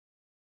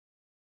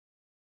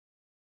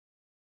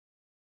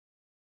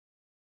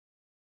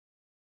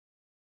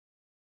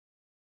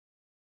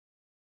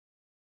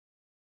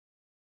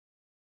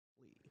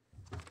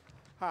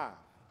Hi,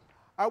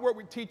 I work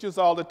with teachers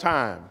all the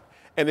time.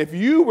 And if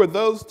you were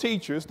those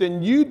teachers,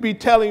 then you'd be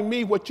telling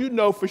me what you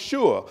know for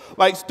sure.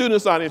 Like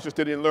students aren't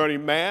interested in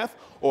learning math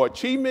or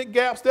achievement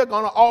gaps, they're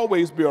going to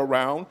always be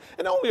around.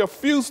 And only a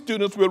few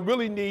students will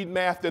really need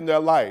math in their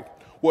life.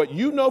 What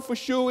you know for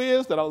sure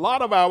is that a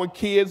lot of our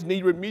kids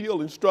need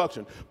remedial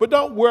instruction. But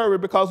don't worry,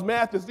 because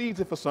math is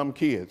easy for some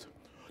kids.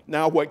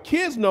 Now, what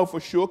kids know for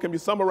sure can be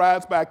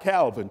summarized by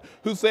Calvin,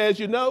 who says,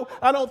 you know,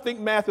 I don't think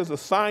math is a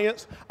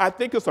science, I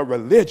think it's a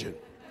religion.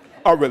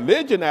 A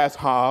religion, asked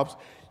Hobbes.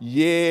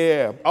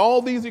 Yeah,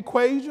 all these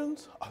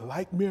equations are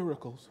like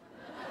miracles.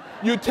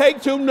 You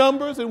take two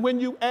numbers, and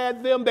when you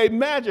add them, they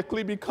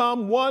magically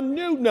become one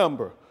new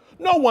number.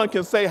 No one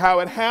can say how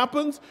it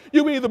happens.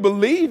 You either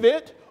believe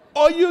it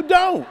or you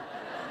don't.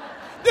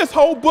 This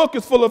whole book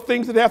is full of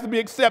things that have to be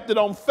accepted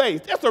on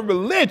faith. It's a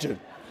religion.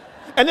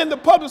 And in the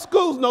public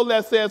schools, no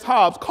less, says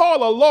Hobbes,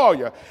 call a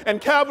lawyer.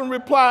 And Calvin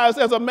replies,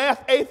 as a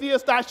math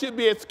atheist, I should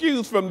be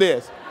excused from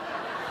this.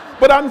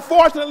 But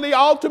unfortunately,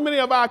 all too many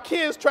of our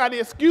kids try to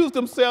excuse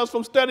themselves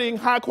from studying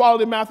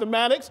high-quality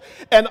mathematics,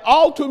 and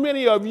all too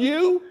many of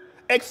you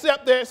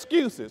accept their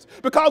excuses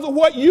because of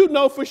what you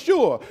know for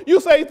sure. You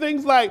say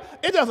things like,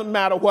 it doesn't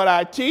matter what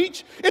I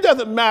teach, it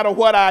doesn't matter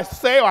what I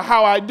say or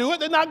how I do it,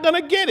 they're not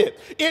going to get it.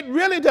 It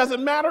really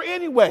doesn't matter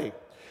anyway.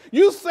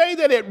 You say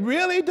that it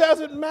really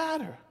doesn't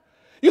matter.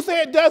 You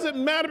say it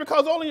doesn't matter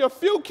because only a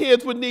few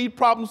kids would need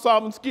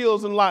problem-solving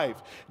skills in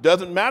life. It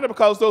doesn't matter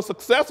because those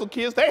successful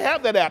kids, they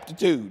have that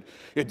aptitude.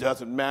 It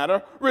doesn't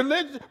matter.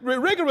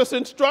 Rigorous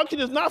instruction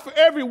is not for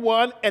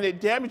everyone, and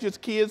it damages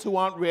kids who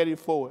aren't ready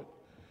for it.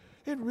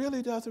 It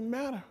really doesn't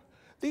matter.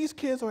 These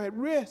kids are at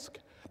risk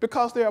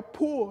because they are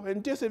poor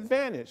and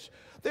disadvantaged.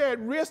 They're at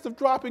risk of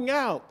dropping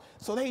out,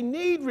 so they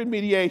need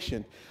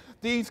remediation.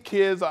 These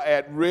kids are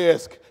at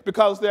risk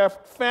because their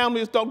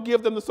families don't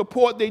give them the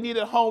support they need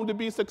at home to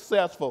be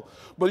successful.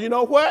 But you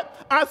know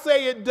what? I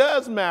say it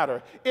does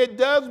matter. It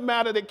does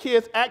matter that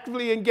kids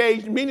actively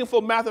engage in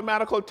meaningful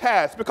mathematical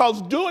tasks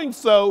because doing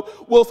so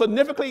will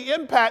significantly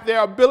impact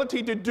their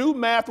ability to do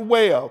math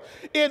well.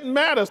 It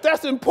matters.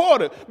 That's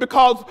important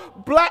because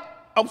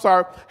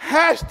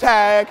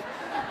hashtag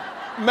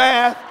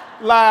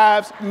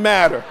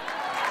MathLivesMatter.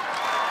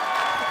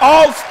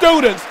 All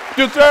students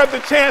deserve the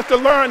chance to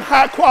learn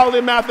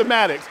high-quality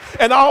mathematics.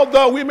 And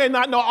although we may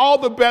not know all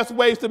the best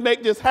ways to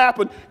make this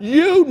happen,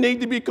 you need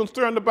to be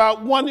concerned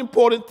about one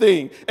important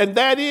thing, and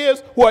that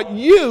is what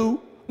you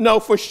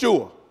know for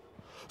sure.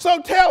 So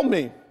tell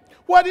me,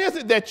 what is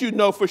it that you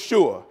know for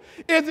sure?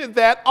 Is it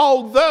that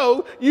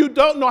although you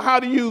don't know how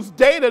to use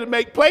data to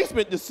make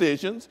placement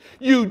decisions,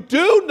 you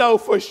do know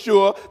for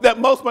sure that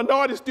most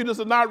minority students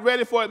are not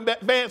ready for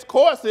advanced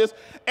courses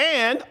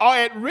and are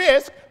at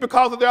risk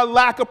because of their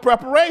lack of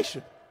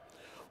preparation?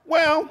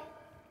 Well,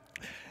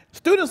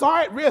 students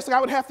are at risk, I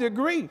would have to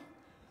agree.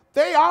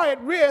 They are at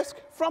risk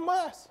from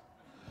us.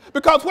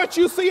 Because what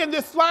you see in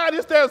this slide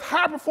is there's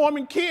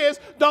high-performing kids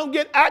don't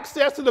get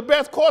access to the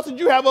best courses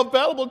you have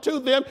available to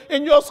them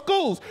in your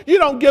schools. You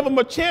don't give them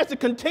a chance to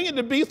continue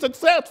to be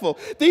successful.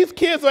 These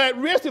kids are at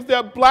risk if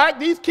they're black.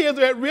 These kids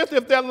are at risk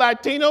if they're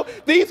Latino.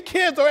 These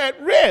kids are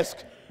at risk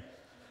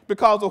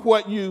because of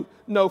what you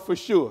know for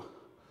sure.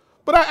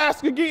 But I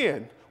ask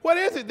again, what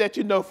is it that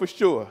you know for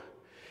sure?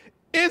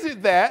 Is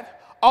it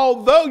that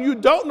although you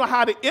don't know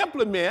how to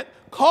implement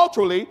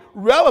culturally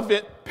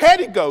relevant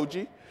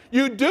pedagogy,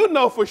 you do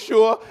know for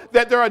sure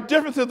that there are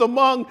differences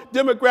among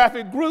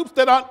demographic groups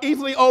that aren't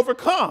easily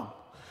overcome.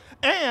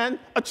 And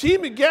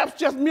achievement gaps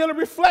just merely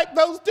reflect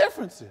those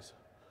differences.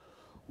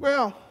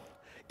 Well,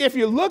 if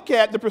you look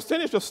at the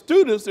percentage of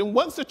students in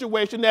one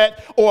situation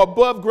at or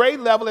above grade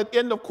level at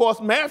end of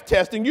course math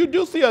testing, you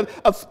do see a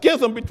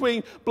schism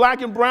between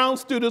black and brown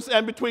students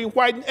and between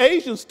white and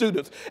Asian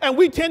students. And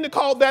we tend to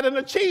call that an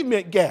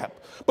achievement gap.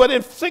 But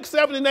in 6th,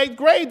 7th, and 8th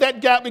grade, that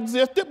gap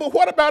existed. But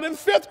what about in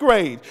 5th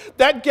grade?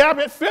 That gap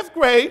at 5th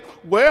grade,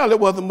 well, it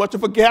wasn't much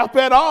of a gap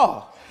at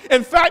all.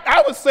 In fact,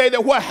 I would say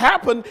that what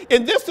happened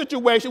in this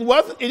situation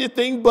wasn't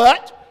anything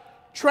but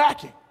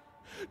tracking.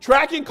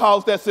 Tracking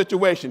caused that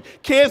situation.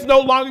 Kids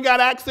no longer got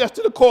access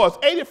to the course.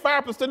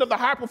 85% of the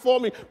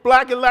high-performing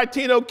black and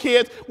Latino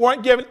kids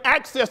weren't given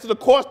access to the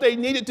course they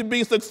needed to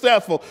be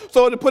successful.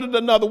 So to put it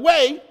another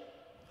way,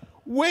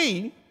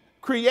 we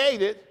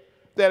created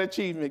that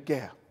achievement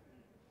gap.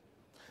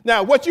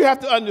 Now, what you have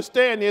to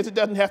understand is it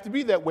doesn't have to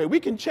be that way.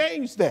 We can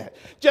change that.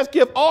 Just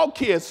give all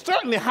kids,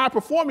 certainly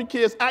high-performing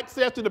kids,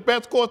 access to the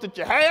best course that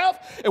you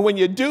have. And when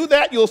you do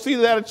that, you'll see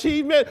that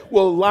achievement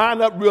will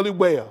line up really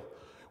well.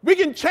 We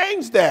can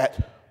change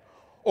that.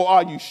 Or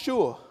are you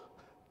sure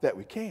that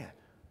we can?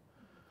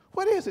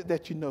 What is it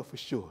that you know for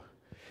sure?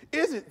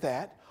 Is it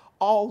that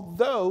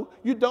although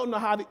you don't know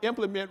how to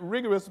implement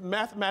rigorous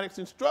mathematics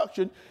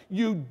instruction,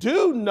 you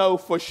do know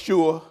for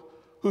sure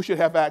who should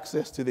have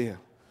access to them?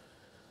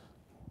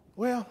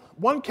 Well,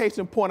 one case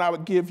in point I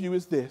would give you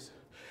is this.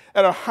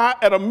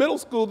 At a middle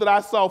school that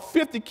I saw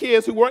 50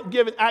 kids who weren't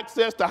given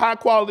access to high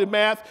quality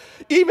math,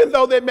 even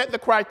though they met the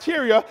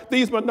criteria,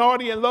 these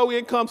minority and low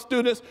income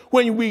students,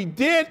 when we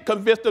did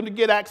convince them to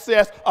get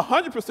access,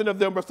 100% of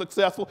them were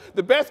successful.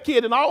 The best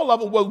kid in all of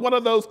them was one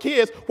of those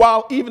kids,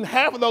 while even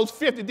half of those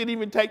 50 didn't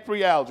even take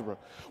pre-algebra.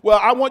 Well,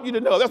 I want you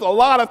to know there's a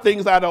lot of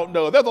things I don't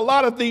know. There's a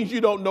lot of things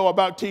you don't know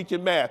about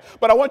teaching math.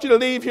 But I want you to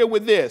leave here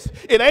with this.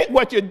 It ain't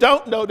what you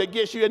don't know that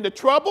gets you into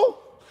trouble.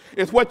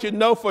 It's what you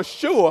know for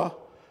sure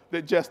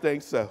that just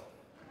ain't so.